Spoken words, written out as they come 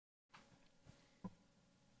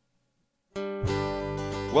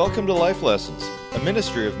Welcome to Life Lessons, a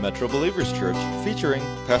ministry of Metro Believers Church featuring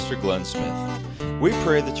Pastor Glenn Smith. We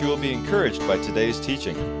pray that you will be encouraged by today's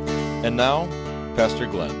teaching. And now, Pastor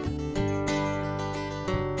Glenn.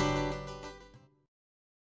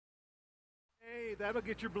 Hey, that'll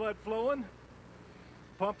get your blood flowing.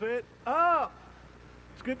 Pump it up.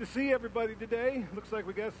 It's good to see everybody today. Looks like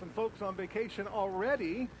we got some folks on vacation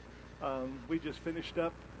already. We just finished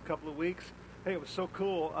up a couple of weeks. Hey, it was so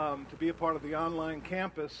cool to be a part of the online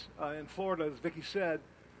campus in Florida, as Vicki said,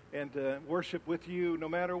 and worship with you no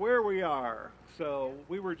matter where we are. So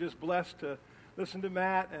we were just blessed to listen to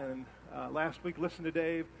Matt, and last week listen to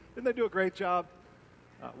Dave. Didn't they do a great job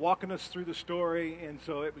walking us through the story? And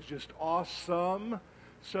so it was just awesome.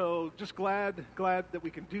 So just glad that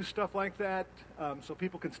we can do stuff like that so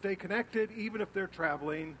people can stay connected even if they're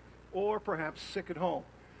traveling or perhaps sick at home.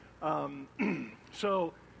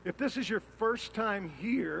 So if this is your first time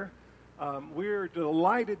here, we're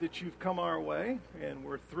delighted that you've come our way, and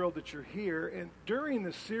we're thrilled that you're here. And during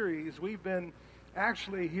this series, we've been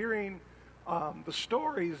actually hearing the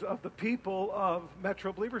stories of the people of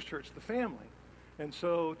Metro Believers Church, the family. And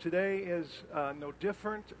so today is no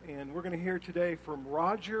different, and we're going to hear today from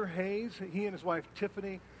Roger Hayes. He and his wife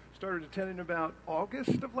Tiffany started attending about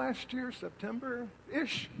August of last year,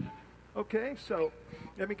 September-ish. Okay, so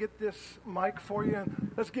let me get this mic for you.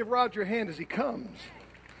 Let's give Roger a hand as he comes.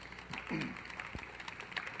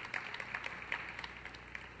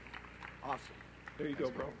 Awesome. There you go,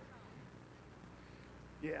 bro.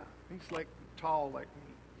 Yeah, he's like tall like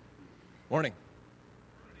me. Morning.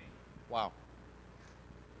 Wow.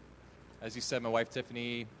 As you said, my wife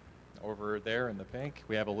Tiffany over there in the pink.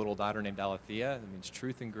 We have a little daughter named Aletheia. That means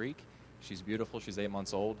truth in Greek. She's beautiful. She's 8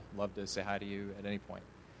 months old. Love to say hi to you at any point.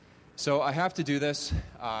 So I have to do this.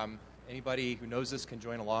 Anybody who knows this can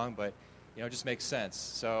join along, but it just makes sense.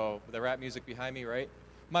 So with the rap music behind me, right?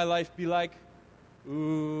 My life be like,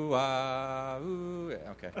 ooh, ah, ooh.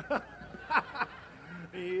 Okay.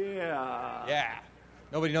 Yeah. Yeah.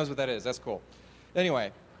 Nobody knows what that is. That's cool.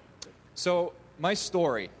 Anyway, so my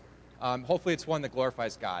story, hopefully it's one that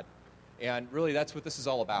glorifies God. And really that's what this is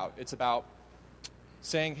all about. It's about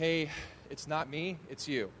saying, hey, it's not me, it's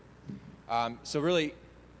you. So really,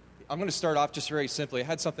 I'm going to start off just very simply. I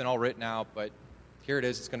had something all written out, but here it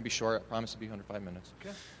is. It's going to be short. I promise to be under 5 minutes.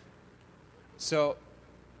 Okay. So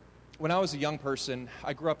when I was a young person,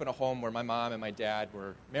 I grew up in a home where my mom and my dad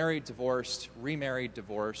were married, divorced, remarried,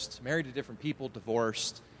 divorced, married to different people,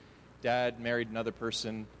 divorced. Dad married another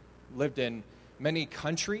person, lived in many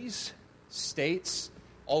countries, states,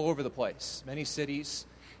 all over the place, many cities.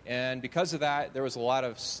 And because of that, there was a lot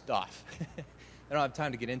of stuff I don't have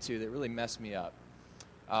time to get into that really messed me up.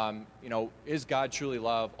 Is God truly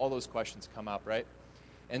love? All those questions come up, right?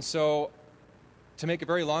 And so, to make a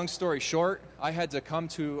very long story short, I had to come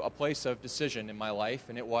to a place of decision in my life,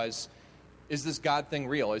 and it was, is this God thing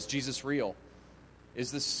real? Is Jesus real?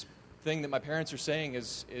 Is this thing that my parents are saying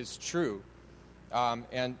is true?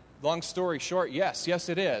 And long story short, yes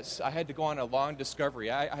it is. I had to go on a long discovery.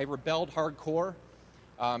 I rebelled hardcore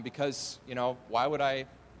because, why would I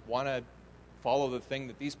want to follow the thing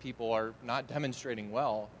that these people are not demonstrating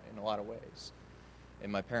well in a lot of ways,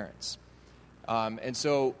 in my parents. And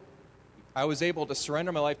so I was able to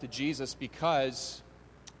surrender my life to Jesus because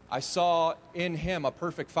I saw in him a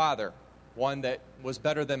perfect father, one that was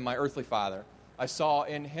better than my earthly father. I saw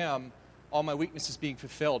in him all my weaknesses being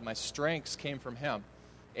fulfilled. My strengths came from him,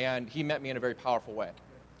 and he met me in a very powerful way.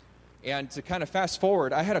 And to kind of fast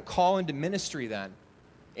forward, I had a call into ministry then.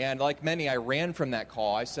 And like many, I ran from that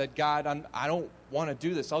call. I said, God, I don't want to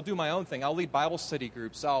do this. I'll do my own thing. I'll lead Bible study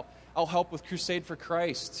groups. I'll help with Crusade for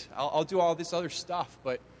Christ. I'll do all this other stuff,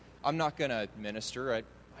 but I'm not going to minister. I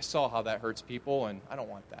saw how that hurts people, and I don't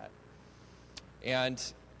want that. And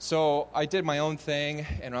so I did my own thing,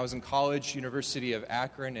 and I was in college, University of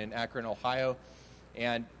Akron in Akron, Ohio,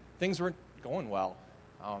 and things weren't going well.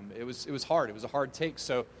 It was hard. It was a hard take.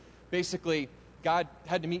 So basically, God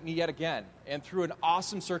had to meet me yet again. And through an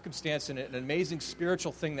awesome circumstance and an amazing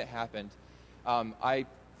spiritual thing that happened, I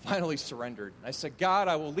finally surrendered. I said, God,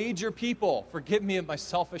 I will lead your people. Forgive me of my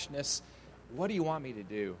selfishness. What do you want me to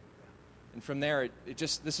do? And from there,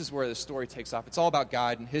 this is where the story takes off. It's all about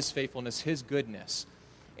God and his faithfulness, his goodness.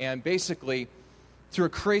 And basically, through a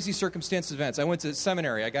crazy circumstance of events, I went to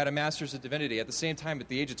seminary. I got a master's of divinity. At the same time, at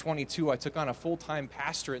the age of 22, I took on a full-time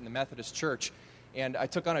pastorate in the Methodist Church. And I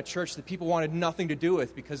took on a church that people wanted nothing to do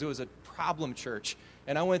with because it was a problem church.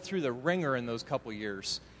 And I went through the ringer in those couple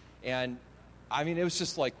years. And, it was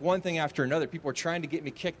just like one thing after another. People were trying to get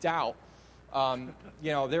me kicked out.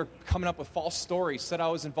 They're coming up with false stories, said I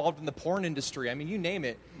was involved in the porn industry. I mean, you name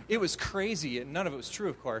it. It was crazy, and none of it was true,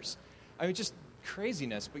 of course. I mean, just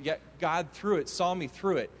craziness, but yet God through it saw me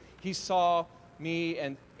through it. He saw me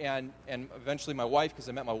and eventually my wife, because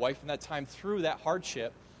I met my wife in that time, through that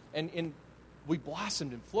hardship, and we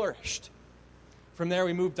blossomed and flourished. From there,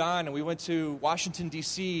 we moved on, and we went to Washington,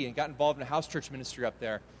 D.C., and got involved in a house church ministry up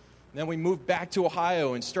there. And then we moved back to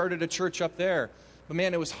Ohio and started a church up there. But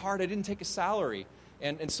man, it was hard. I didn't take a salary.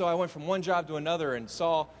 And so I went from one job to another and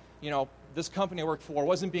saw, this company I worked for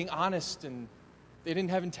wasn't being honest, and they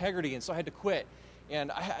didn't have integrity, and so I had to quit.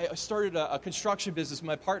 And I started a construction business.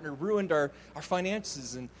 My partner ruined our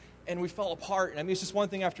finances, and we fell apart. And I mean, it's just one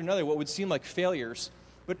thing after another, what would seem like failures.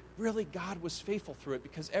 But really, God was faithful through it,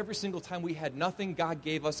 because every single time we had nothing, God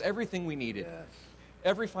gave us everything we needed. Yes.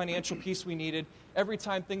 Every financial piece we needed. Every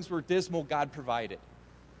time things were dismal, God provided.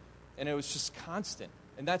 And it was just constant.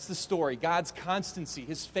 And that's the story. God's constancy,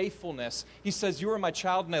 His faithfulness. He says, you are my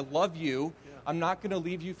child and I love you. Yeah. I'm not going to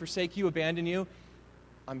leave you, forsake you, abandon you.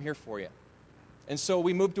 I'm here for you. And so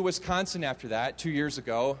we moved to Wisconsin after that 2 years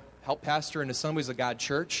ago, helped pastor an Assemblies of God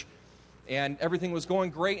church. And everything was going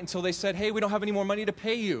great until they said, hey, we don't have any more money to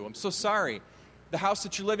pay you. I'm so sorry. The house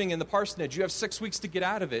that you're living in, the parsonage, you have 6 weeks to get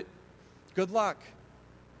out of it. Good luck.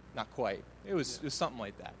 Not quite. It was something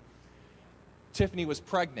like that. Tiffany was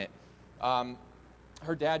pregnant.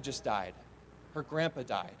 Her dad just died. Her grandpa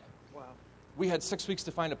died. Wow. We had 6 weeks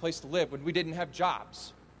to find a place to live when we didn't have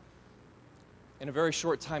jobs. In a very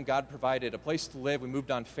short time, God provided a place to live. We moved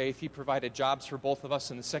on faith. He provided jobs for both of us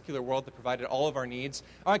in the secular world that provided all of our needs.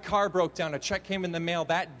 My car broke down. A check came in the mail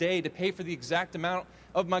that day to pay for the exact amount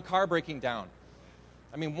of my car breaking down.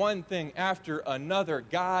 I mean, one thing after another.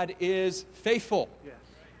 God is faithful. Yes.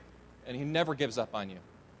 And He never gives up on you.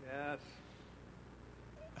 Yes.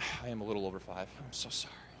 I am a little over 5. I'm so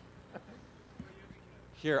sorry.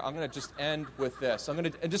 Here, I'm going to just end with this. I'm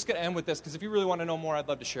just going to end with this, because if you really want to know more, I'd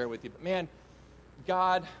love to share it with you. But man,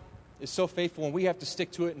 God is so faithful, and we have to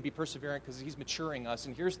stick to it and be perseverant, because He's maturing us.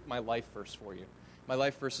 And here's my life verse for you. My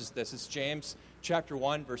life verse is this. It's James chapter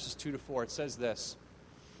 1, verses 2 to 4. It says this: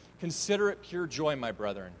 consider it pure joy, my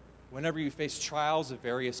brethren, whenever you face trials of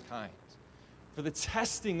various kinds. For the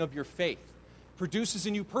testing of your faith produces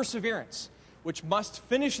in you perseverance, which must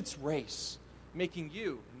finish its race, making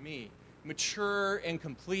you and me mature and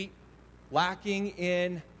complete, lacking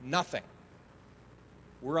in nothing.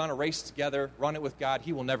 We're on a race together. Run it with God.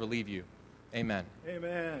 He will never leave you. Amen.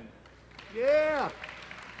 Amen. Yeah.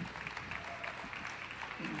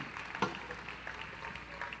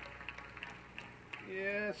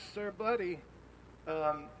 Yes, sir, buddy.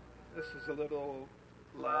 This is a little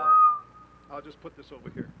loud. I'll just put this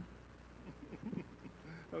over here.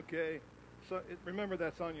 Okay. So remember,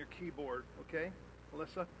 that's on your keyboard, okay,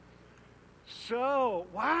 Melissa? So,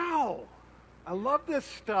 wow. I love this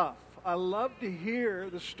stuff. I love to hear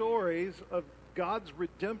the stories of God's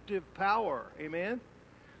redemptive power, amen?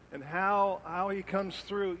 And how He comes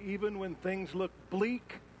through even when things look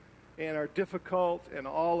bleak and are difficult and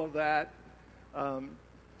all of that.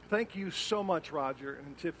 Thank you so much, Roger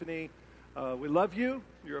and Tiffany. We love you.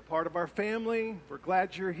 You're a part of our family. We're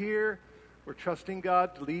glad you're here. We're trusting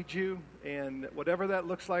God to lead you, and whatever that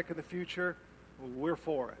looks like in the future, we're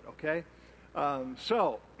for it, okay?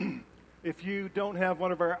 So, if you don't have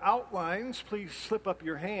one of our outlines, please slip up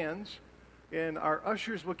your hands, and our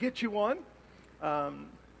ushers will get you one,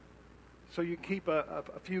 so you can keep a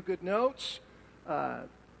few good notes.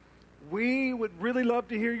 We would really love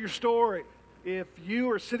to hear your story. If you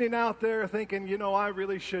are sitting out there thinking, I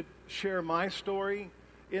really should share my story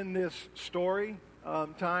in this story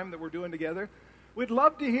time that we're doing together, we'd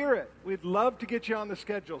love to hear it. We'd love to get you on the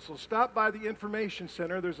schedule. So stop by the information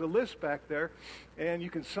center. There's a list back there, and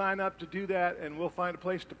you can sign up to do that, and we'll find a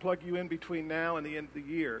place to plug you in between now and the end of the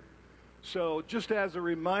year. So just as a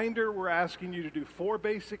reminder, we're asking you to do 4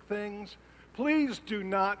 basic things. Please do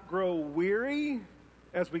not grow weary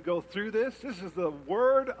as we go through this. This is the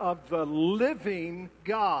word of the living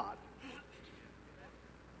God.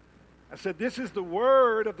 I said, this is the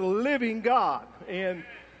word of the living God. And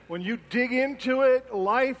when you dig into it,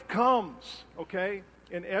 life comes, okay,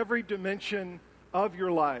 in every dimension of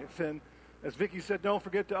your life. And as Vicki said, don't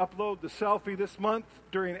forget to upload the selfie this month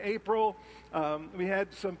during April. We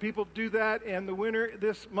had some people do that, and the winner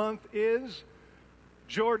this month is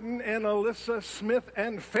Jordan and Alyssa Smith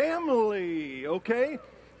and family, okay?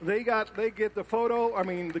 They get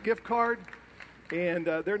the gift card, and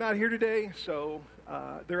they're not here today, so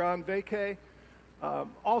they're on vacay.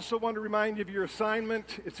 Also want to remind you of your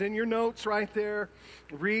assignment. It's in your notes right there.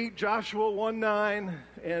 Read Joshua 1:9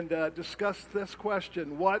 and discuss this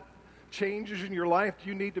question. What changes in your life do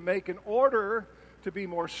you need to make in order to be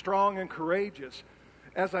more strong and courageous?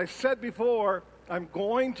 As I said before, I'm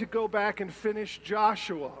going to go back and finish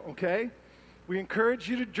Joshua, okay? We encourage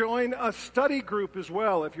you to join a study group as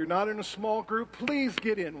well. If you're not in a small group, please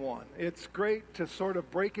get in one. It's great to sort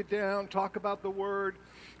of break it down, talk about the Word,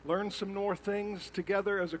 learn some more things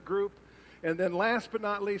together as a group. And then last but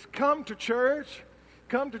not least, come to church.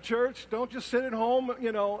 Come to church. Don't just sit at home,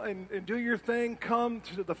 and do your thing. Come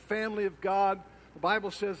to the family of God. The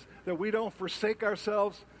Bible says that we don't forsake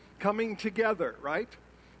ourselves coming together, right?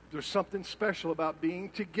 There's something special about being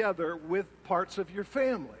together with parts of your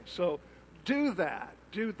family. So do that.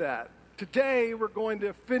 Do that. Today we're going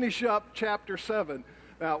to finish up chapter 7.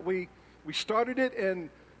 Now, we started it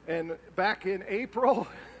and back in April.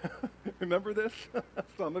 Remember this?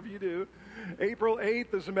 Some of you do. April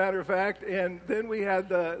 8th, as a matter of fact, and then we had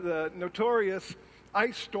the notorious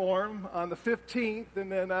ice storm on the 15th,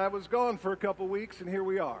 and then I was gone for a couple weeks, and here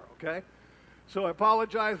we are, okay? So I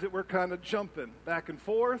apologize that we're kind of jumping back and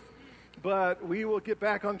forth, but we will get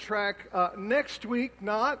back on track next week,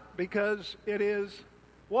 not because it is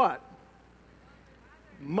what?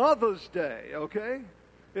 Mother's Day, okay?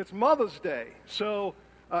 It's Mother's Day, so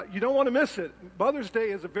you don't want to miss it. Mother's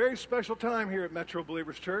Day is a very special time here at Metro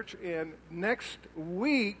Believers Church, and next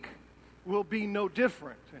week will be no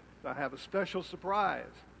different. I have a special surprise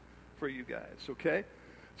for you guys, okay?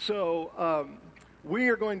 So we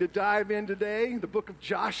are going to dive in today. The book of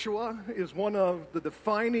Joshua is one of the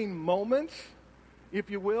defining moments, if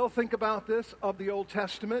you will, think about this, of the Old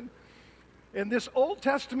Testament. And this Old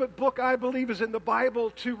Testament book, I believe, is in the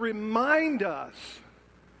Bible to remind us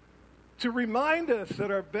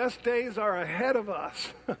that our best days are ahead of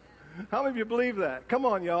us. How many of you believe that? Come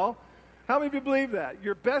on, y'all. How many of you believe that?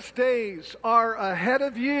 Your best days are ahead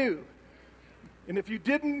of you. And if you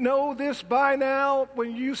didn't know this by now,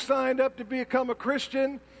 when you signed up to become a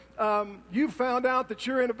Christian, you found out that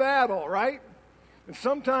you're in a battle, right? And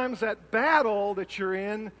sometimes that battle that you're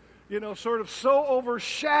in, sort of so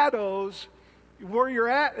overshadows where you're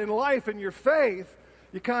at in life and your faith,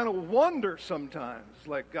 you kind of wonder sometimes,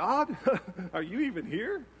 like, God, are you even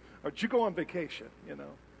here? Or did you go on vacation,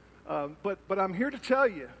 But I'm here to tell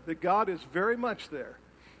you that God is very much there.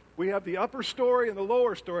 We have the upper story and the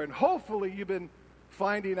lower story, and hopefully you've been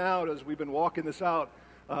finding out as we've been walking this out,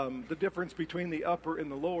 the difference between the upper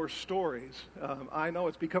and the lower stories. I know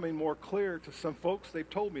it's becoming more clear to some folks. They've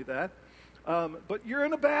told me that. But you're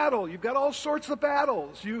in a battle. You've got all sorts of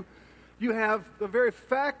battles. You have the very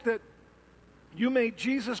fact that you made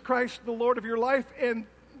Jesus Christ the Lord of your life, and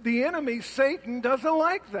the enemy, Satan, doesn't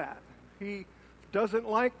like that. He doesn't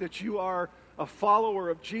like that you are a follower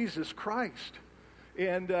of Jesus Christ.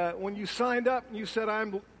 And when you signed up and you said,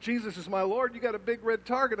 Jesus is my Lord, you got a big red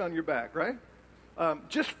target on your back, right?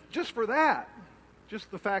 Just for that, just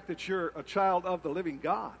the fact that you're a child of the living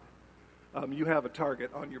God, you have a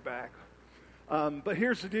target on your back. But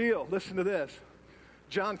here's the deal. Listen to this.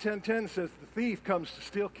 John 10:10 says, the thief comes to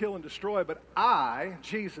steal, kill, and destroy, but I,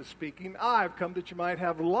 Jesus speaking, I've come that you might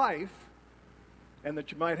have life, and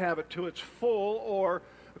that you might have it to its full, or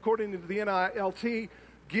according to the NILT,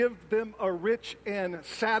 give them a rich and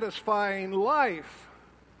satisfying life.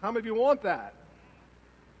 How many of you want that?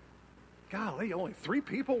 Golly, only 3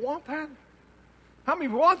 people want that? How many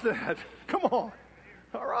want that? Come on.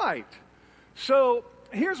 All right. So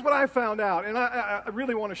here's what I found out, and I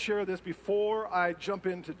really want to share this before I jump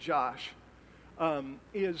into Josh,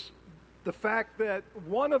 is the fact that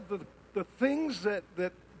one of the things that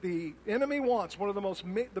the enemy wants, one of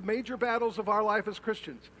the major battles of our life as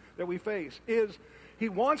Christians that we face, is he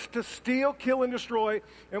wants to steal, kill, and destroy,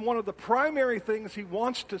 and one of the primary things he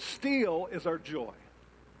wants to steal is our joy.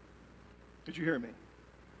 Did you hear me?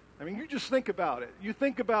 I mean, you just think about it. You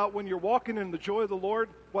think about when you're walking in the joy of the Lord,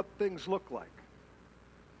 what things look like.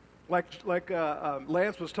 Like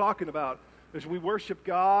Lance was talking about, as we worship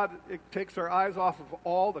God, it takes our eyes off of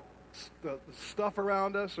all the stuff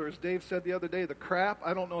around us, or as Dave said the other day, the crap.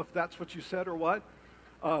 I don't know if that's what you said or what.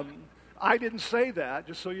 I didn't say that,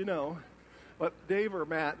 just so you know. But Dave or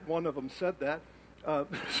Matt, one of them said that.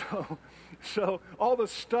 So all the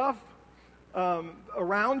stuff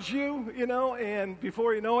around you, and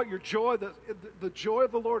before you know it, your joy, the joy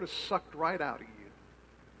of the Lord is sucked right out of you.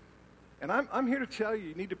 And I'm here to tell you,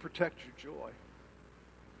 you need to protect your joy.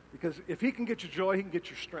 Because if he can get your joy, he can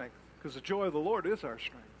get your strength. Because the joy of the Lord is our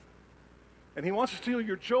strength. And he wants to steal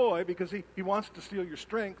your joy because he wants to steal your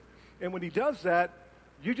strength. And when he does that,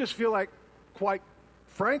 you just feel like, quite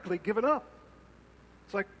frankly, giving up.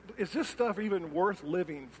 It's like, is this stuff even worth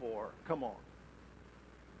living for? Come on.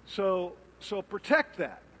 So protect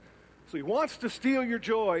that. So he wants to steal your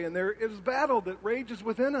joy, and there is battle that rages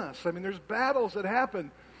within us. I mean, there's battles that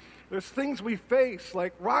happen. There's things we face,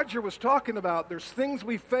 like Roger was talking about. There's things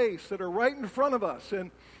we face that are right in front of us,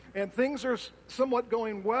 and things are somewhat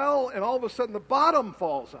going well, and all of a sudden the bottom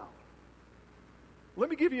falls out. Let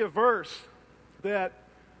me give you a verse that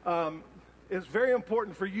is very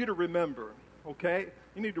important for you to remember, okay?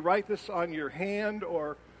 You need to write this on your hand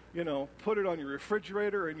or, put it on your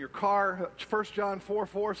refrigerator or in your car. 1 John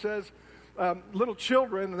 4:4 says, little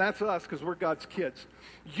children, and that's us because we're God's kids,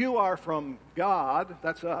 you are from God,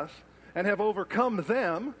 that's us, and have overcome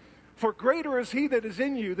them, for greater is he that is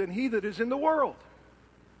in you than he that is in the world.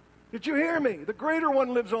 Did you hear me? The greater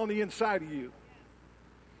one lives on the inside of you.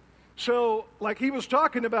 So, like he was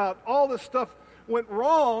talking about, all this stuff went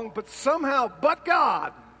wrong, but somehow, but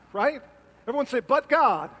God, right? Everyone say, but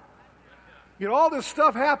God. All this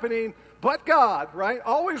stuff happening, but God, right?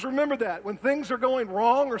 Always remember that. When things are going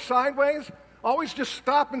wrong or sideways, always just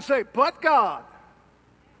stop and say, but God.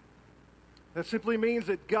 That simply means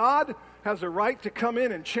that God has a right to come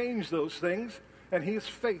in and change those things, and he is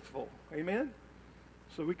faithful. Amen?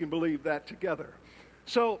 So we can believe that together.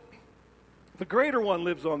 So, the greater one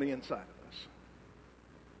lives on the inside of us.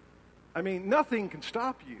 I mean, nothing can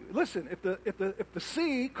stop you. Listen, if the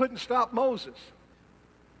sea couldn't stop Moses,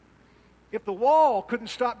 if the wall couldn't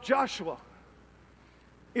stop Joshua,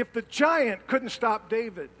 if the giant couldn't stop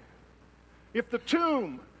David, if the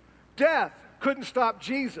tomb, death, couldn't stop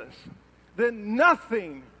Jesus, then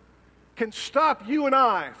nothing can stop you and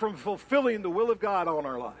I from fulfilling the will of God on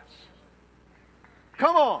our lives.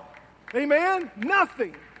 Come on. Amen?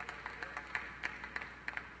 Nothing.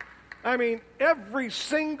 I mean, every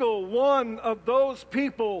single one of those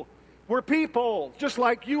people were people just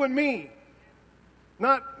like you and me.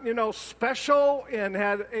 Not, special and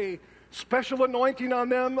had a special anointing on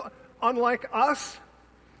them, unlike us.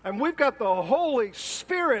 And we've got the Holy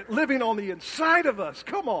Spirit living on the inside of us.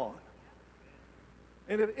 Come on.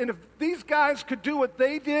 And if these guys could do what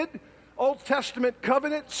they did, Old Testament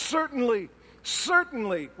covenant, certainly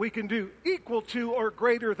we can do equal to or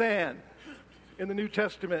greater than in the New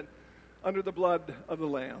Testament under the blood of the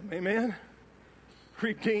Lamb. Amen?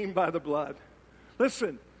 Redeemed by the blood.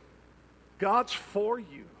 Listen, God's for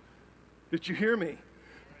you. Did you hear me?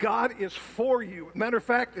 God is for you. Matter of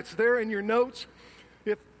fact, it's there in your notes.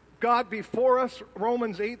 If God be for us,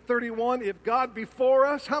 Romans 8:31, if God be for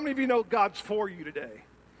us, how many of you know God's for you today?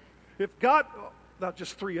 If God, not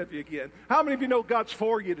just three of you again, how many of you know God's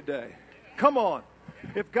for you today? Come on.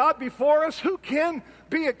 If God be for us, who can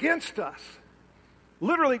be against us?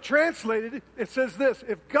 Literally translated, it says this,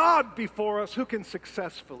 if God be for us, who can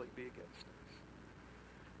successfully be against us?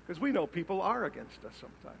 Because we know people are against us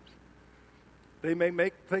sometimes. They may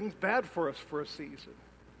make things bad for us for a season.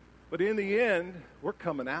 But in the end, we're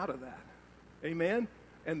coming out of that. Amen?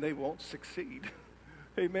 And they won't succeed.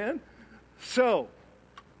 Amen? So,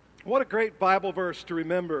 what a great Bible verse to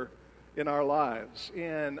remember in our lives.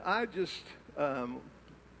 And I just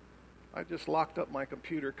locked up my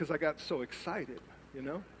computer because I got so excited,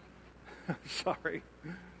 Sorry.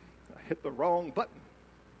 I hit the wrong button.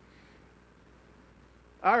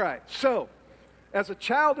 All right, so as a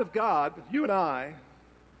child of God, you and I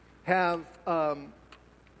have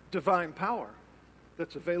divine power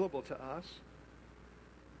that's available to us.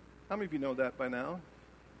 How many of you know that by now?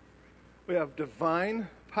 We have divine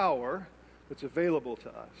power that's available to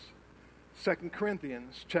us. 2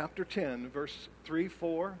 Corinthians chapter 10, verse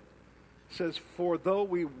 3-4 says, for though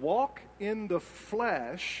we walk in the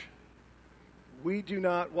flesh, we do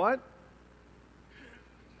not what?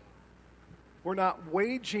 We're not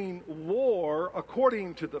waging war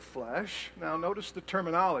according to the flesh. Now, notice the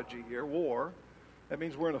terminology here, war. That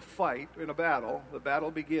means we're in a fight, in a battle. The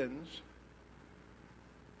battle begins.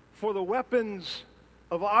 For the weapons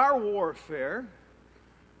of our warfare,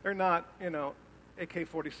 they're not,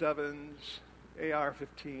 AK-47s,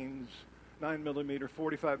 AR-15s, 9mm,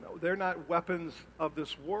 45. No, they're not weapons of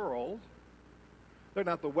this world. They're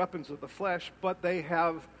not the weapons of the flesh, but they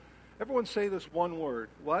have, everyone say this one word.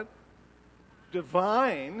 What?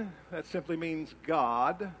 Divine, that simply means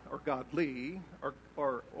God, or godly,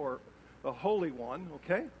 or the Holy One,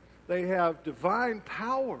 okay? They have divine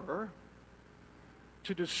power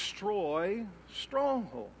to destroy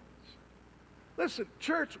strongholds. Listen,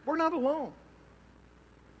 church, we're not alone.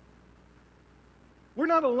 We're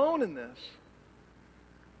not alone in this.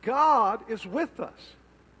 God is with us.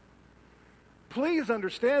 Please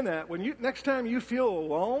understand that. Next time you feel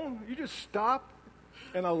alone, you just stop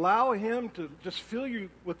and allow Him to just fill you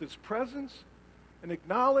with His presence and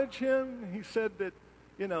acknowledge Him. He said that,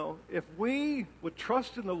 if we would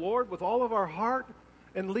trust in the Lord with all of our heart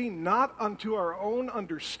and lean not unto our own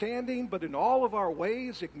understanding, but in all of our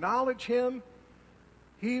ways acknowledge him,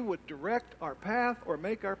 he would direct our path or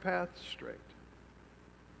make our path straight.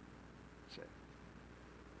 Say.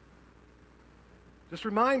 Just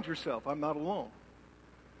remind yourself, I'm not alone.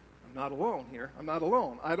 I'm not alone here. I'm not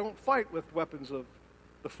alone. I don't fight with weapons of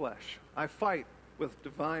the flesh. I fight with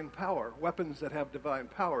divine power, weapons that have divine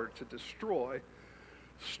power to destroy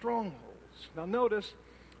strongholds. Now notice,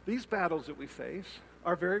 these battles that we face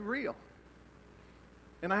are very real.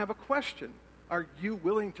 And I have a question. Are you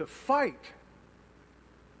willing to fight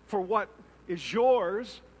for what is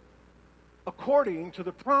yours according to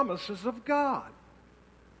the promises of God?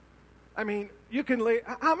 I mean, you can lay...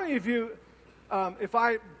 How many of you, if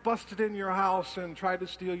I busted in your house and tried to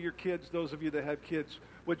steal your kids, those of you that have kids,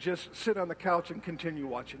 would just sit on the couch and continue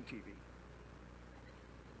watching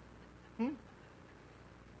TV?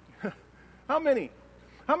 How many?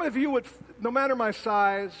 How many of you would, no matter my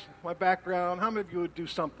size, my background, how many of you would do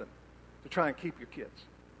something to try and keep your kids?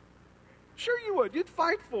 Sure you would. You'd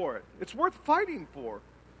fight for it. It's worth fighting for.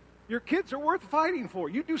 Your kids are worth fighting for.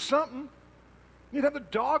 You do something. You'd have a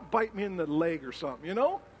dog bite me in the leg or something, you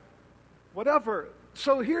know? Whatever.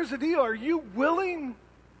 So here's the deal. Are you willing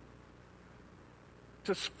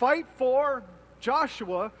to fight for?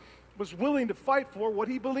 Joshua was willing to fight for what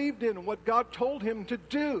he believed in and what God told him to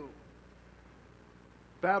do.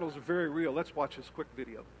 Battles are very real. Let's watch this quick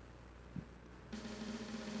video.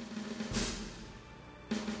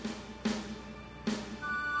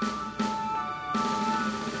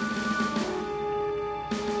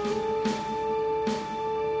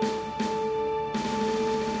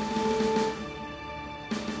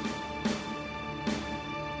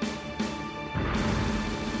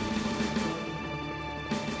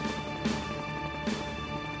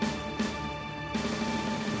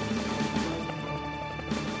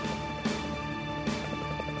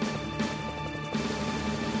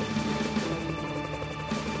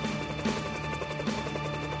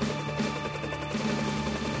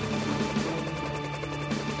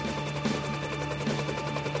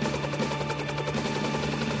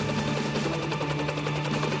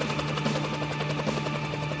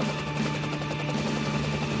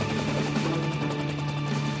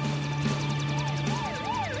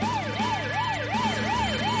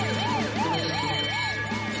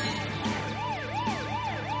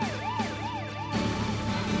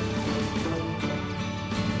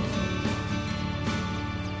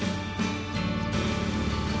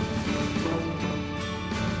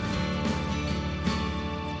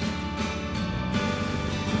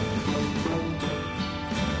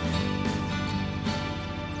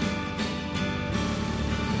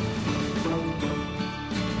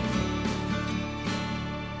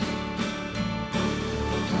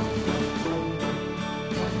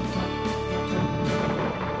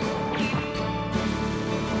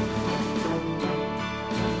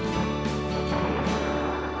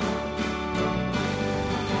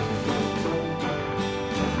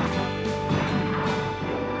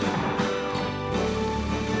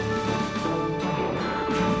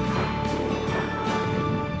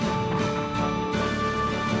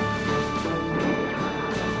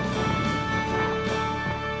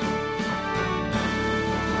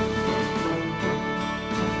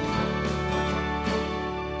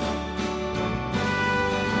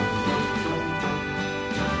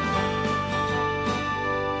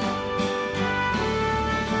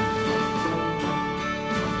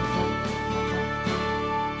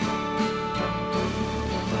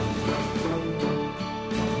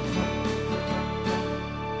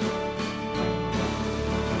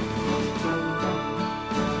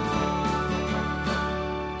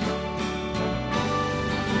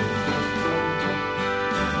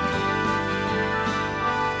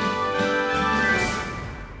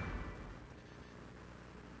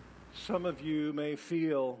 Some of you may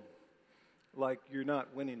feel like you're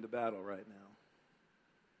not winning the battle right now.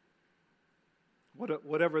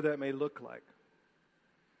 Whatever that may look like.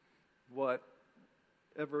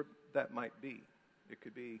 Whatever that might be. It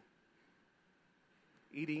could be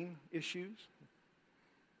eating issues.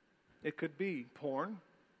 It could be porn.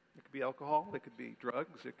 It could be alcohol. It could be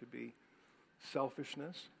drugs. It could be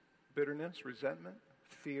selfishness, bitterness, resentment,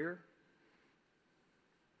 fear.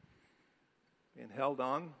 Being held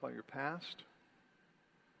on by your past,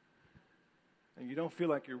 and you don't feel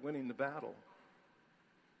like you're winning the battle.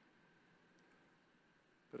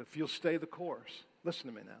 But if you'll stay the course, listen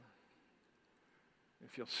to me now.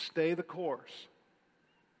 If you'll stay the course,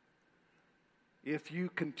 if you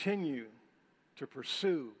continue to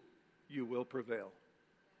pursue, you will prevail.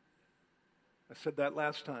 I said that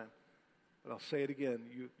last time, but I'll say it again.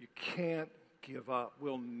 You can't give up.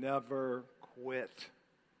 We'll never quit.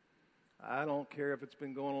 I don't care if it's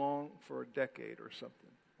been going along for a decade or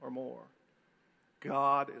something or more.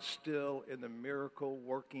 God is still in the miracle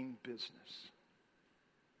working business.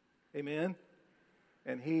 Amen?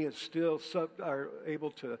 And He is still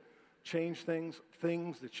able to change things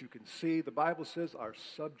that you can see. The Bible says are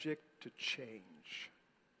subject to change.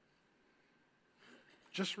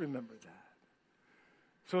 Just remember that.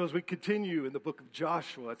 So as we continue in the book of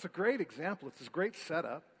Joshua, it's a great example. It's a great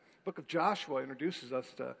setup. The book of Joshua introduces us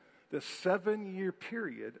to this 7-year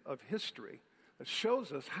period of history that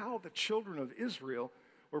shows us how the children of Israel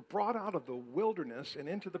were brought out of the wilderness and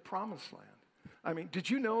into the promised land. I mean, did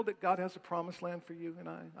you know that God has a promised land for you and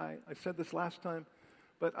I said this last time,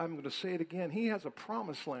 but I'm going to say it again. He has a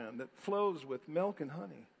promised land that flows with milk and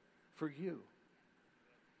honey for you.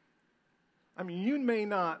 I mean, you may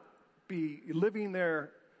not be living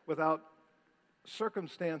there without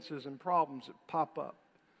circumstances and problems that pop up,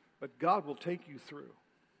 but God will take you through.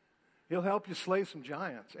 He'll help you slay some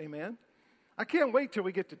giants. Amen? I can't wait till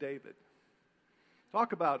we get to David.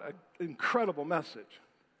 Talk about an incredible message.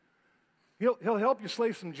 He'll help you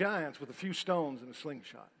slay some giants with a few stones and a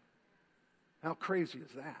slingshot. How crazy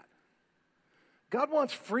is that? God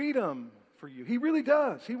wants freedom for you. He really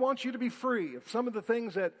does. He wants you to be free of some of the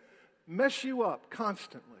things that mess you up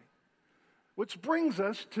constantly. Which brings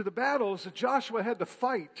us to the battles that Joshua had to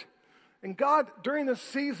fight. And God, during this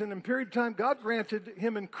season and period of time, God granted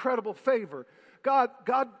him incredible favor. God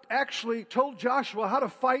actually told Joshua how to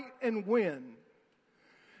fight and win.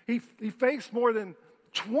 He faced more than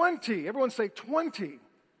 20, everyone say 20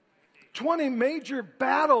 major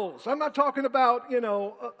battles. I'm not talking about,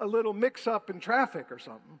 a little mix-up in traffic or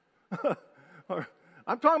something.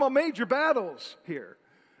 I'm talking about major battles here.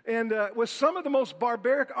 And with some of the most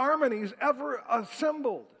barbaric armies ever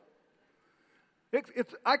assembled.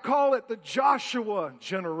 I call it the Joshua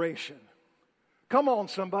generation. Come on,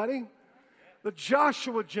 somebody. The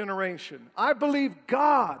Joshua generation. I believe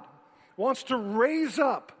God wants to raise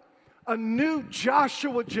up a new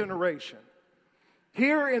Joshua generation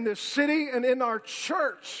here in this city and in our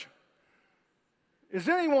church. Is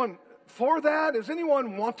anyone for that? Does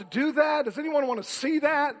anyone want to do that? Does anyone want to see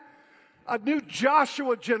that? A new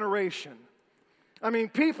Joshua generation. I mean,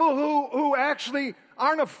 people who actually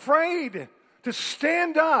aren't afraid to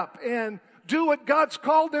stand up and do what God's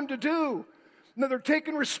called them to do. Now, they're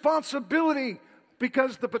taking responsibility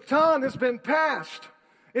because the baton has been passed.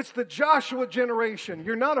 It's the Joshua generation.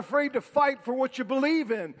 You're not afraid to fight for what you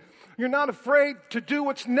believe in. You're not afraid to do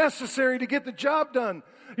what's necessary to get the job done.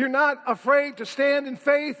 You're not afraid to stand in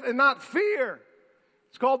faith and not fear.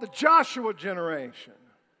 It's called the Joshua generation.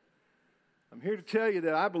 I'm here to tell you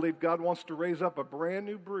that I believe God wants to raise up a brand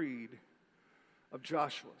new breed of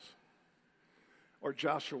Joshuas or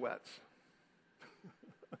Joshuettes.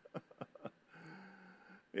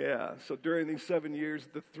 Yeah, so during these 7 years,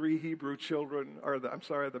 the Hebrew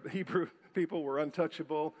Hebrew people were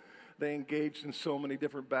untouchable. They engaged in so many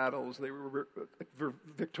different battles. They were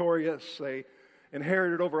victorious. They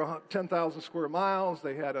inherited over 10,000 square miles.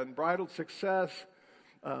 They had unbridled success.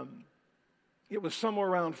 It was somewhere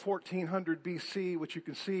around 1400 BC, which you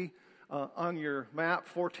can see on your map,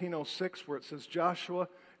 1406, where it says Joshua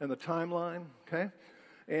in the timeline, okay?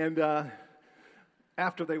 And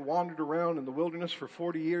after they wandered around in the wilderness for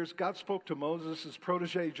 40 years, God spoke to Moses, his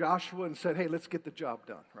protege Joshua, and said, hey, let's get the job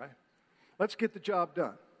done, right? Let's get the job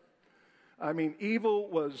done. I mean, evil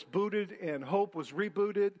was booted and hope was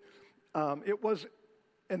rebooted. It was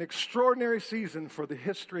an extraordinary season for the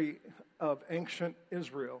history of ancient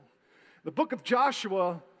Israel. The book of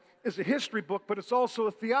Joshua is a history book, but it's also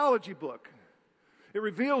a theology book. It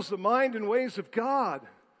reveals the mind and ways of God.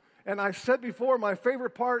 And I said before, my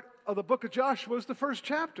favorite part of the book of Joshua is the first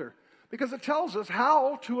chapter, because it tells us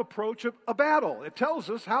how to approach a battle. It tells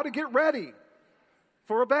us how to get ready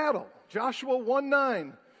for a battle. Joshua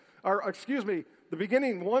 1:9, the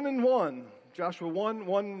beginning 1:1. Joshua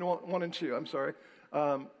 1 and 2, I'm sorry.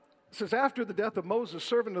 It says, after the death of Moses,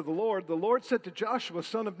 servant of the Lord said to Joshua,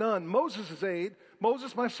 son of Nun, Moses' aide,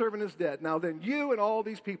 Moses, my servant, is dead. Now then, you and all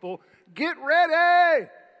these people, get ready.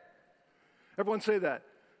 Everyone say that.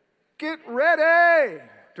 Get ready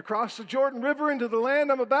to cross the Jordan River into the land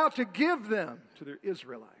I'm about to give them, to the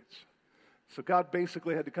Israelites. So God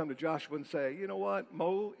basically had to come to Joshua and say, you know what?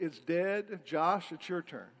 Mo is dead. Josh, it's your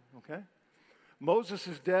turn, okay? Moses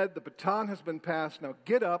is dead. The baton has been passed. Now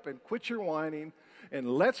get up and quit your whining and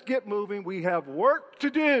let's get moving. We have work to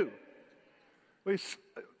do.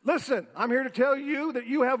 Listen, I'm here to tell you that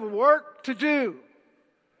you have work to do.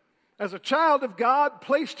 As a child of God,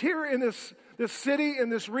 placed here in this city, in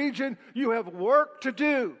this region, you have work to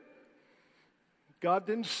do. God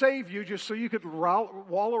didn't save you just so you could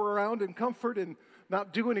wallow around in comfort and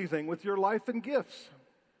not do anything with your life and gifts.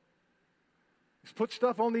 He's put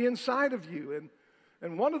stuff on the inside of you.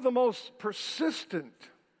 And one of the most persistent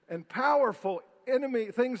and powerful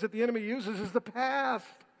things that the enemy uses is the past.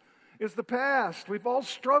 We've all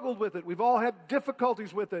struggled with it. We've all had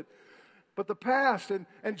difficulties with it. But the past,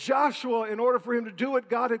 and Joshua, in order for him to do what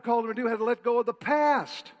God had called him to do, had to let go of the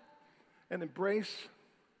past and embrace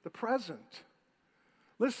the present.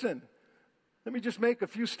 Listen, let me just make a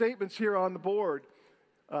few statements here on the board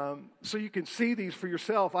so you can see these for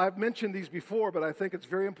yourself. I've mentioned these before, but I think it's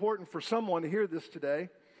very important for someone to hear this today.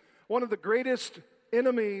 One of the greatest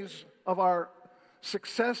enemies of our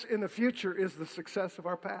success in the future is the success of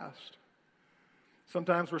our past.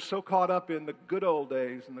 Sometimes we're so caught up in the good old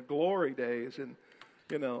days and the glory days and,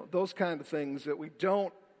 those kind of things that we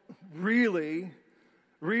don't really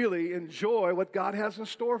enjoy what God has in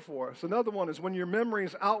store for us. Another one is when your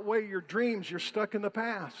memories outweigh your dreams, you're stuck in the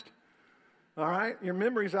past. All right? Your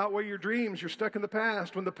memories outweigh your dreams, you're stuck in the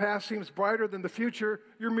past. When the past seems brighter than the future,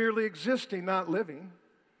 you're merely existing, not living.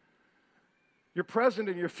 Your present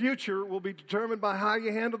and your future will be determined by how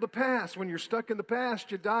you handle the past. When you're stuck in the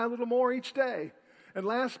past, you die a little more each day. And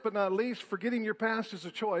last but not least, forgetting your past is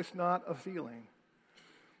a choice, not a feeling.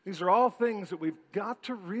 These are all things that we've got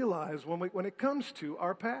to realize when it comes to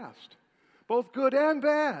our past, both good and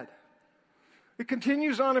bad. It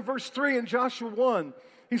continues on in verse 3 in Joshua 1.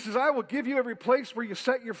 He says, I will give you every place where you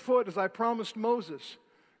set your foot, as I promised Moses.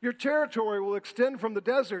 Your territory will extend from the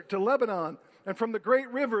desert to Lebanon, and from the great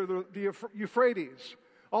river, the Euphrates,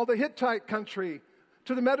 all the Hittite country,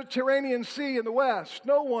 to the Mediterranean Sea in the west.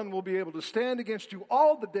 No one will be able to stand against you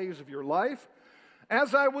all the days of your life.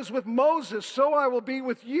 As I was with Moses, so I will be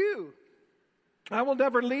with you. I will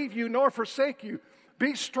never leave you nor forsake you.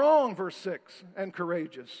 Be strong, verse 6, and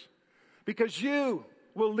courageous, because you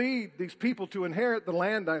will lead these people to inherit the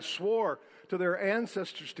land I swore to their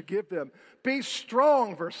ancestors to give them. Be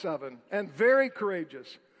strong, verse 7, and very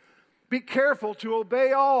courageous. Be careful to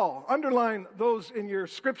obey all. Underline those in your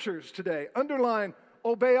scriptures today. Underline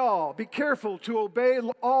obey all. Be careful to obey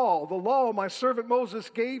all the law my servant Moses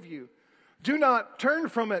gave you. Do not turn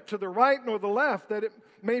from it to the right nor the left, that it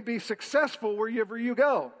may be successful wherever you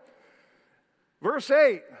go. Verse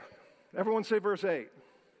 8. Everyone say verse 8.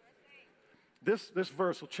 This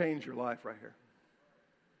verse will change your life right here.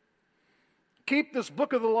 Keep this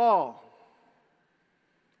book of the law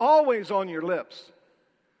always on your lips.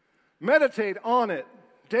 Meditate on it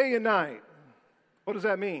day and night. What does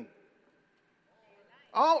that mean?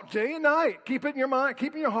 Oh, day and night. Keep it in your mind.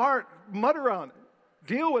 Keep it in your heart. Mutter on it.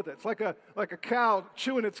 Deal with it. It's like a cow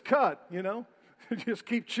chewing its cud, Just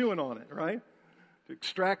keep chewing on it, right? To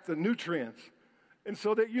extract the nutrients. And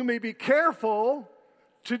so that you may be careful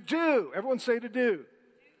to do. Everyone say to do.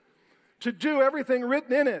 To do everything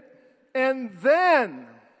written in it. And then,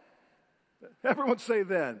 everyone say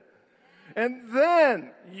then. And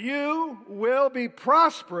then you will be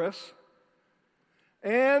prosperous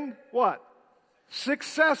and what?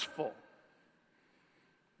 Successful.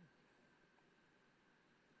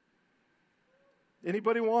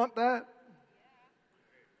 Anybody want that?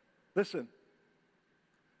 Listen,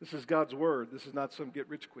 this is God's word. This is not some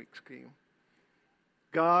get-rich-quick scheme.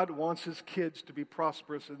 God wants his kids to be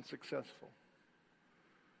prosperous and successful.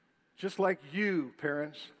 Just like you,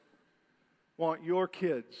 parents, want your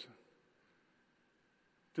kids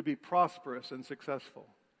to be prosperous and successful.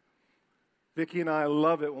 Vicki and I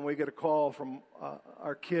love it when we get a call from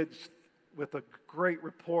our kids with a great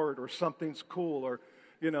report or something's cool or,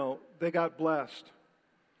 they got blessed,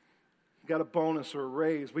 got a bonus or a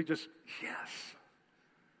raise. We just, yes.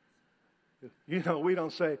 We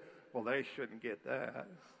don't say, well, they shouldn't get that.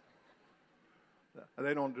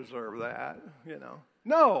 They don't deserve that,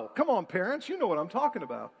 No, come on, parents. You know what I'm talking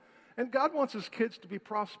about. And God wants his kids to be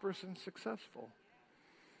prosperous and successful.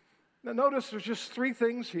 Now, notice there's just three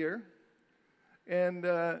things here. And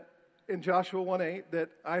in Joshua 1:8 that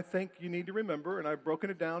I think you need to remember, and I've broken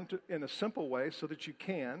it down in a simple way so that you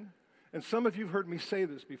can. And some of you have heard me say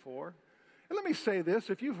this before. And let me say this.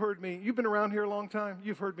 If you've heard me, you've been around here a long time,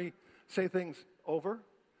 you've heard me say things over.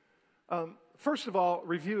 First of all,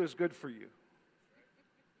 review is good for you.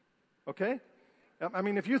 Okay? I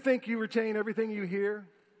mean, if you think you retain everything you hear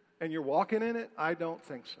and you're walking in it, I don't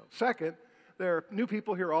think so. Second, there are new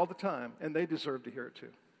people here all the time, and they deserve to hear it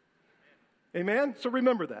too. Amen? So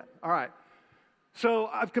remember that. All right. So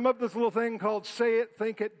I've come up with this little thing called say it,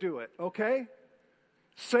 think it, do it. Okay?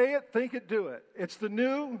 Say it, think it, do it. It's the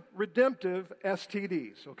new redemptive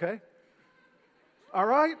STDs. Okay? All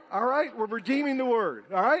right? All right? We're redeeming the word.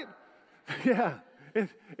 All right? Yeah.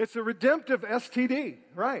 It's a redemptive STD,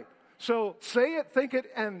 right? So say it, think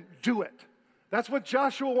it, and do it. That's what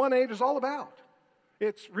Joshua 1:8 is all about.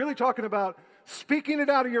 It's really talking about speaking it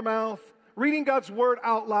out of your mouth, reading God's word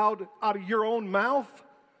out loud out of your own mouth,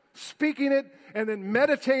 speaking it, and then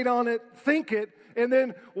meditate on it, think it, and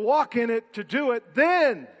then walk in it to do it.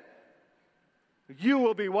 Then you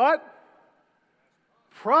will be what?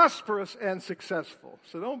 Prosperous and successful.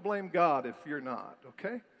 So don't blame God if you're not,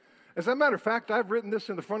 okay? As a matter of fact, I've written this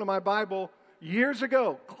in the front of my Bible years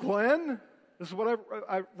ago. Glenn, this is what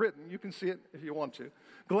I've written. You can see it if you want to.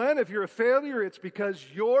 Glenn, if you're a failure, it's because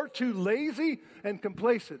you're too lazy and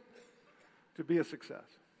complacent to be a success.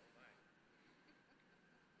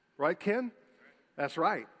 Right, Ken? That's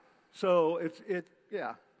right. So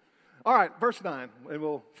yeah. All right, verse 9, and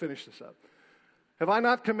we'll finish this up. Have I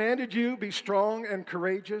not commanded you, be strong and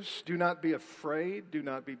courageous? Do not be afraid. Do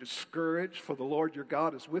not be discouraged, for the Lord your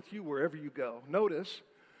God is with you wherever you go. Notice,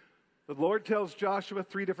 the Lord tells Joshua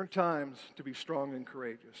 3 different times to be strong and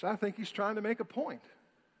courageous. I think he's trying to make a point,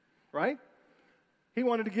 right? He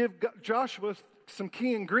wanted to give Joshua some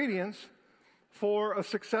key ingredients for a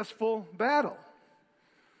successful battle.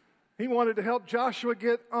 He wanted to help Joshua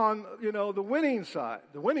get on, the winning side,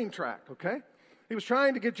 the winning track, okay? He was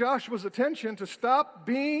trying to get Joshua's attention to stop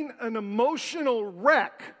being an emotional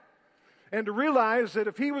wreck and to realize that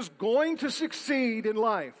if he was going to succeed in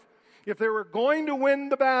life, if they were going to win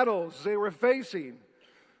the battles they were facing,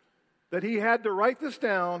 that he had to write this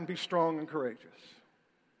down, be strong and courageous.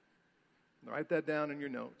 Write that down in your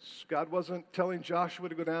notes. God wasn't telling Joshua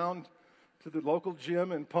to go down to the local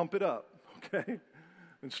gym and pump it up, okay?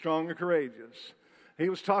 And strong and courageous. He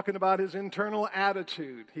was talking about his internal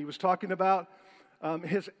attitude. He was talking about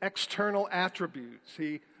his external attributes.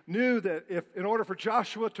 He knew that in order for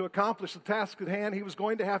Joshua to accomplish the task at hand, he was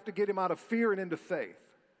going to have to get him out of fear and into faith.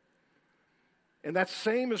 And that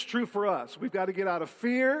same is true for us. We've got to get out of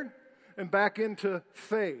fear and back into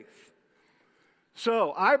faith.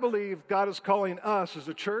 So I believe God is calling us as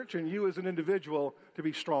a church and you as an individual to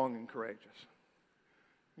be strong and courageous.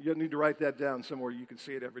 You need to write that down somewhere you can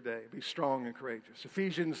see it every day. Be strong and courageous.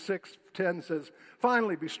 Ephesians 6:10 says,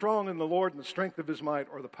 finally, be strong in the Lord and the strength of his might,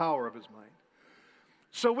 or the power of his might.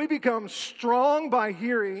 So we become strong by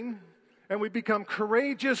hearing, and we become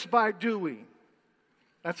courageous by doing.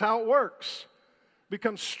 That's how it works.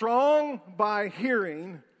 Become strong by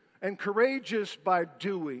hearing and courageous by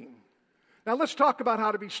doing. Now let's talk about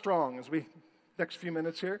how to be strong as we, next few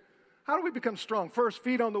minutes here. How do we become strong? First,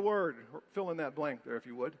 feed on the Word. Fill in that blank there if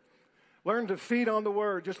you would. Learn to feed on the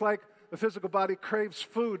Word. Just like the physical body craves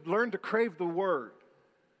food, learn to crave the Word.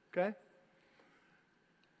 Okay?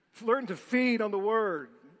 Learn to feed on the Word.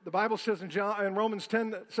 The Bible says in Romans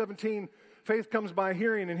 10:17, faith comes by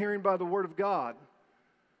hearing and hearing by the Word of God.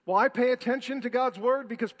 Well, I pay attention to God's Word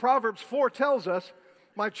because Proverbs 4 tells us,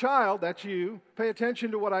 my child, that's you, pay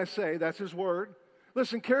attention to what I say, that's His Word.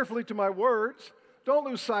 Listen carefully to my words. Don't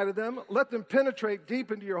lose sight of them. Let them penetrate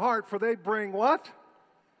deep into your heart, for they bring what?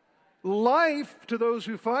 Life to those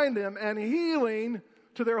who find them and healing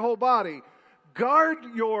to their whole body. Guard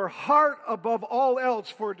your heart above all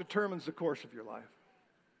else, for it determines the course of your life.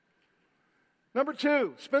 Number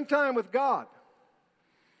 2, spend time with God.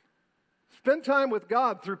 Spend time with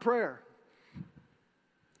God through prayer.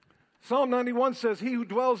 Psalm 91 says, he who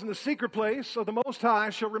dwells in the secret place of the Most High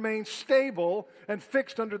shall remain stable and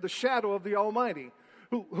fixed under the shadow of the Almighty,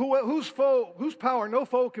 whose power no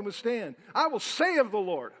foe can withstand. I will say of the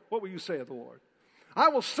Lord, what will you say of the Lord? I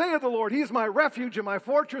will say of the Lord, he is my refuge and my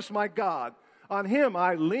fortress, my God. On him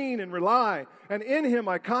I lean and rely, and in him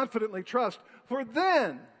I confidently trust. For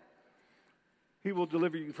then he will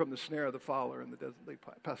deliver you from the snare of the fowler and the deadly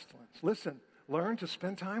pestilence. Listen, learn to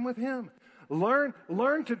spend time with him. Learn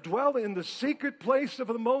to dwell in the secret place of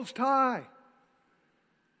the Most High.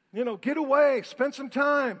 Get away, spend some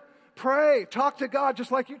time, pray, talk to God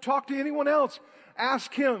just like you talk to anyone else.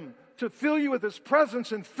 Ask him to fill you with his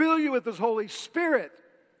presence and fill you with his Holy Spirit.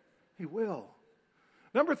 He will.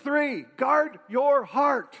 Number 3, guard your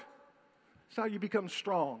heart. That's how you become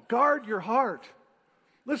strong. Guard your heart.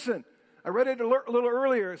 Listen, I read it a little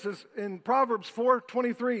earlier. It says in Proverbs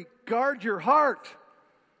 4:23, guard your heart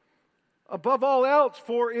above all else,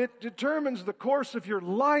 for it determines the course of your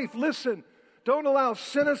life. Listen, don't allow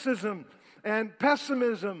cynicism and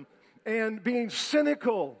pessimism and being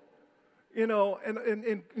cynical, and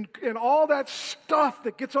all that stuff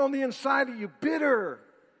that gets on the inside of you, bitter,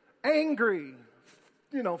 angry,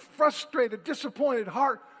 frustrated, disappointed,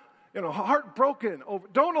 heartbroken.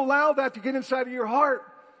 Don't allow that to get inside of your heart.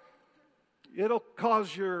 It'll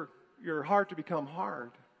cause your heart to become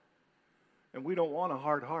hard. And we don't want a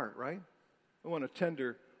hard heart, right? We want a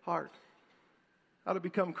tender heart. How to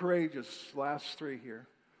become courageous, last 3 here.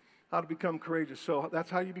 How to become courageous. So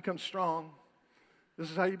that's how you become strong. This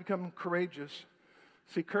is how you become courageous.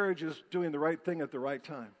 See, courage is doing the right thing at the right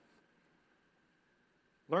time.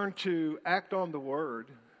 Learn to act on the word,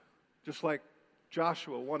 just like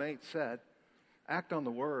Joshua 1:8 said. Act on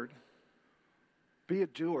the word. Be a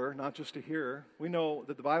doer, not just a hearer. We know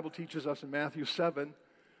that the Bible teaches us in Matthew 7,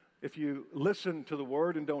 if you listen to the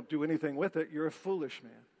word and don't do anything with it, you're a foolish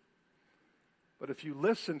man. But if you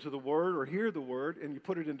listen to the word or hear the word and you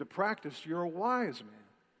put it into practice, you're a wise man.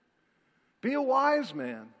 Be a wise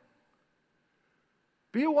man.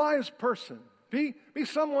 Be a wise person. Be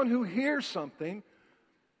someone who hears something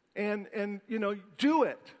and do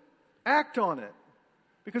it. Act on it.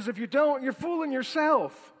 Because if you don't, you're fooling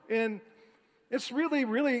yourself. And it's really,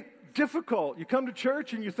 really difficult. You come to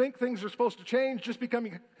church and you think things are supposed to change just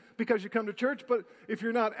because you come to church, but if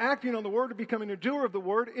you're not acting on the word or becoming a doer of the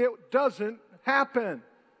word, it doesn't happen.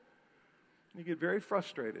 You get very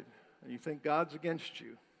frustrated and you think God's against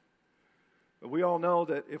you. But we all know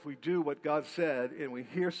that if we do what God said and we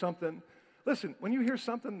hear something, listen, when you hear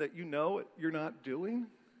something that you know you're not doing,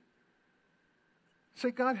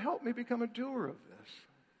 say, God, help me become a doer of this.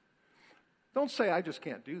 Don't say, I just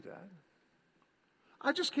can't do that.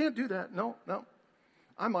 I just can't do that. No.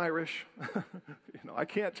 I'm Irish. I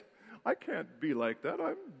can't be like that.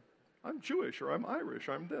 I'm Jewish, or I'm Irish,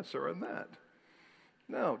 I'm this or I'm that.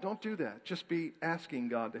 No, don't do that. Just be asking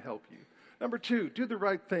God to help you. Number 2, do the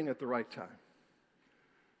right thing at the right time.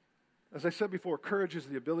 As I said before, courage is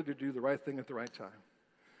the ability to do the right thing at the right time.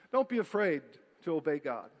 Don't be afraid to obey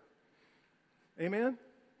God. Amen?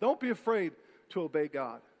 Don't be afraid to obey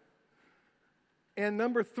God. And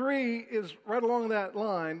number 3 is right along that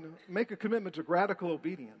line, make a commitment to radical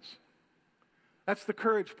obedience. That's the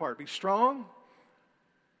courage part. Be strong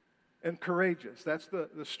and courageous. That's the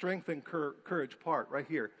strength and courage part right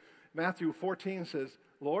here. Matthew 14 says,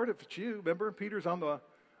 Lord, if it's you, remember Peter's in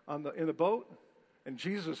the boat and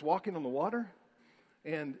Jesus is walking on the water,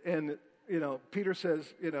 and Peter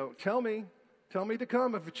says, tell me to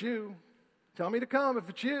come if it's you. Tell me to come if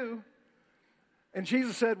it's you. And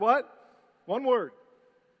Jesus said what? One word.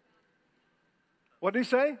 What did he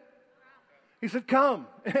say? He said, come.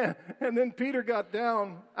 And then Peter got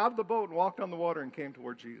down out of the boat and walked on the water and came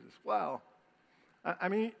toward Jesus. Wow. I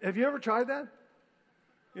mean, have you ever tried that?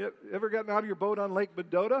 You ever gotten out of your boat on Lake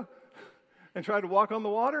Mendota and tried to walk on the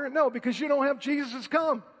water? No, because you don't have Jesus'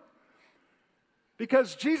 come.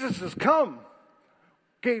 Because Jesus' come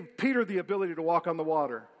gave Peter the ability to walk on the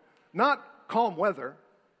water. Not calm weather,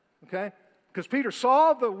 okay? Because Peter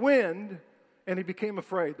saw the wind and he became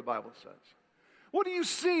afraid, the Bible says. What are you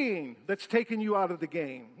seeing that's taking you out of the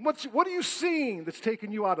game? What are you seeing that's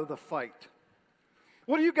taking you out of the fight?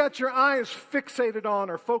 What do you got your eyes fixated on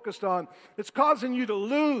or focused on that's causing you to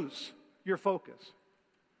lose your focus?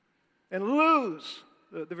 And lose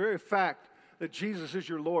the very fact that Jesus is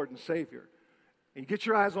your Lord and Savior. And you get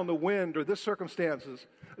your eyes on the wind or this circumstance,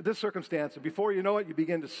 and before you know it, you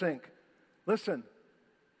begin to sink. Listen,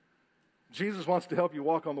 Jesus wants to help you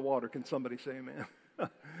walk on the water. Can somebody say amen?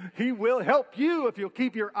 He will help you if you'll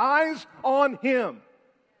keep your eyes on Him.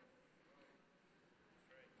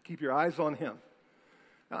 Keep your eyes on Him.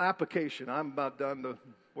 Now, application. I'm about done. The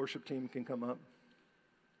worship team can come up.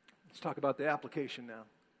 Let's talk about the application now.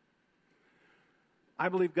 I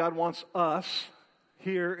believe God wants us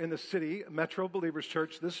here in the city, Metro Believers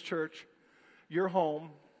Church, this church, your home,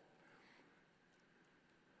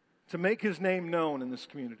 to make His name known in this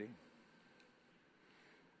community,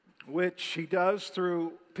 which He does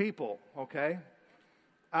through people, okay,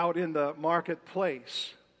 out in the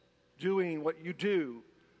marketplace, doing what you do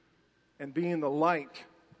and being the light,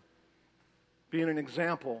 being an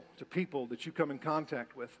example to people that you come in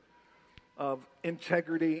contact with of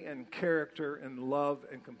integrity and character and love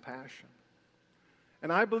and compassion.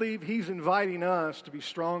 And I believe He's inviting us to be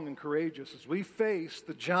strong and courageous as we face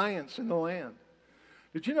the giants in the land.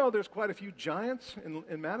 Did you know there's quite a few giants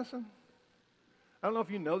in Madison? I don't know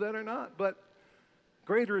if you know that or not, but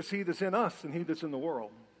greater is He that's in us than he that's in the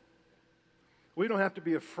world. We don't have to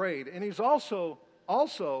be afraid. And He's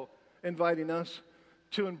also inviting us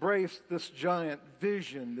to embrace this giant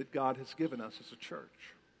vision that God has given us as a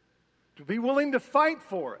church. To be willing to fight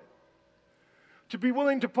for it. To be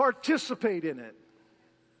willing to participate in it.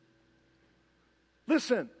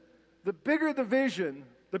 Listen, the bigger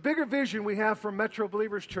vision we have for Metro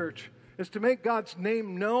Believers Church is to make God's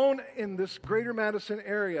name known in this greater Madison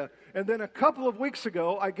area. And then a couple of weeks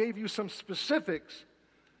ago, I gave you some specifics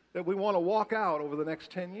that we want to walk out over the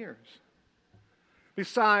next 10 years.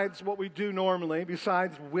 besides what we do normally,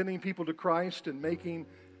 besides winning people to Christ and making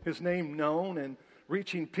His name known and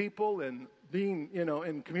reaching people and being,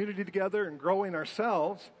 in community together and growing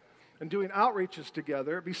ourselves and doing outreaches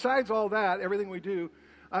together, besides all that, everything we do,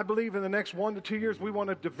 I believe in the next 1 to 2 years, we want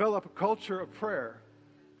to develop a culture of prayer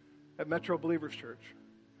at Metro Believers Church.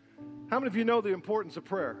 How many of you know the importance of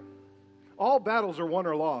prayer? All battles are won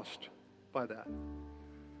or lost by that.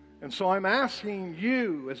 And so I'm asking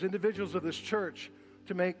you, as individuals of this church,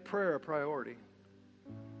 to make prayer a priority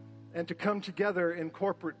and to come together in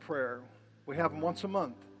corporate prayer. We have them once a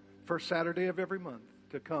month, first Saturday of every month,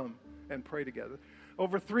 to come and pray together.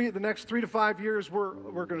 Over the next 3 to 5 years,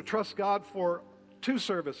 we're going to trust God for 2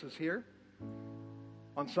 services here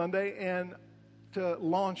on Sunday and to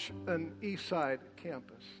launch an East Side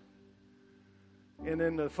campus. And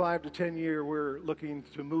in the 5 to 10 year, we're looking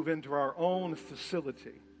to move into our own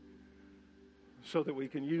facility so that we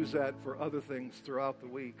can use that for other things throughout the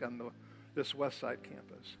week on this West Side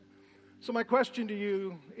campus. So my question to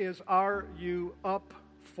you is, are you up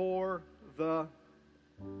for the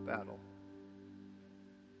battle?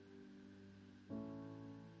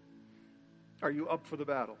 Are you up for the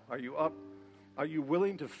battle? Are you up? Are you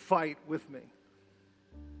willing to fight with me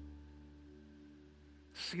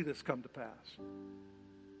to see this come to pass?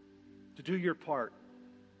 To do your part?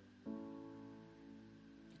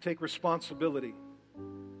 To take responsibility?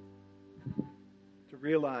 To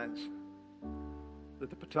realize that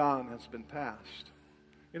the baton has been passed?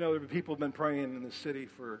 There have been people who have been praying in this city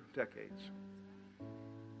for decades,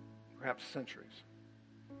 perhaps centuries.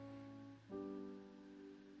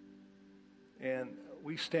 And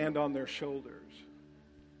we stand on their shoulders.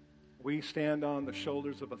 We stand on the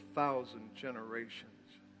shoulders of 1,000 generations.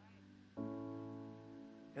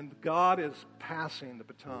 And God is passing the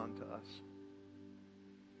baton to us.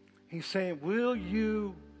 He's saying, will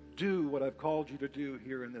you do what I've called you to do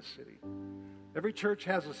here in this city? Every church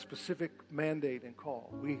has a specific mandate and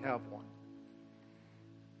call. We have one.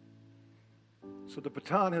 So the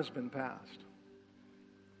baton has been passed.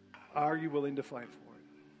 Are you willing to fight for it?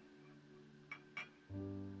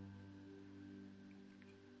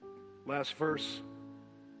 Last verse,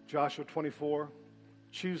 Joshua 24.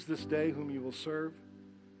 Choose this day whom you will serve,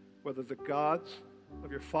 whether the gods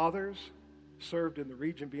of your fathers served in the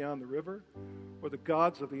region beyond the river, or the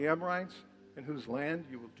gods of the Amorites in whose land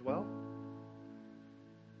you will dwell.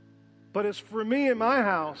 But as for me and my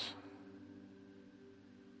house,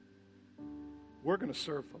 we're going to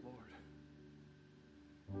serve the Lord.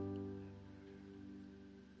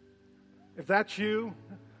 If that's you,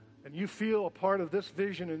 and you feel a part of this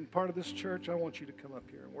vision and part of this church, I want you to come up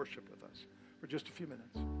here and worship with us for just a few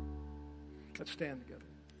minutes. Let's stand together.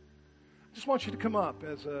 I just want you to come up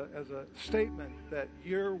as a statement that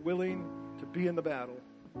you're willing to be in the battle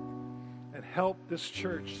and help this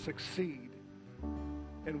church succeed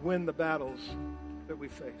and win the battles that we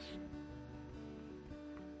face.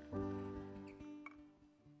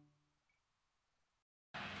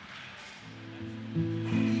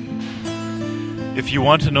 If you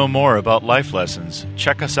want to know more about Life Lessons,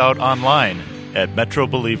 check us out online at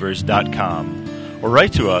metrobelievers.com or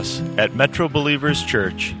write to us at Metro Believers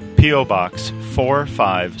Church, P.O. Box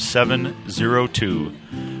 45702,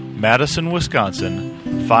 Madison,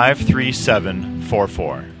 Wisconsin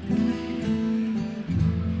 53744.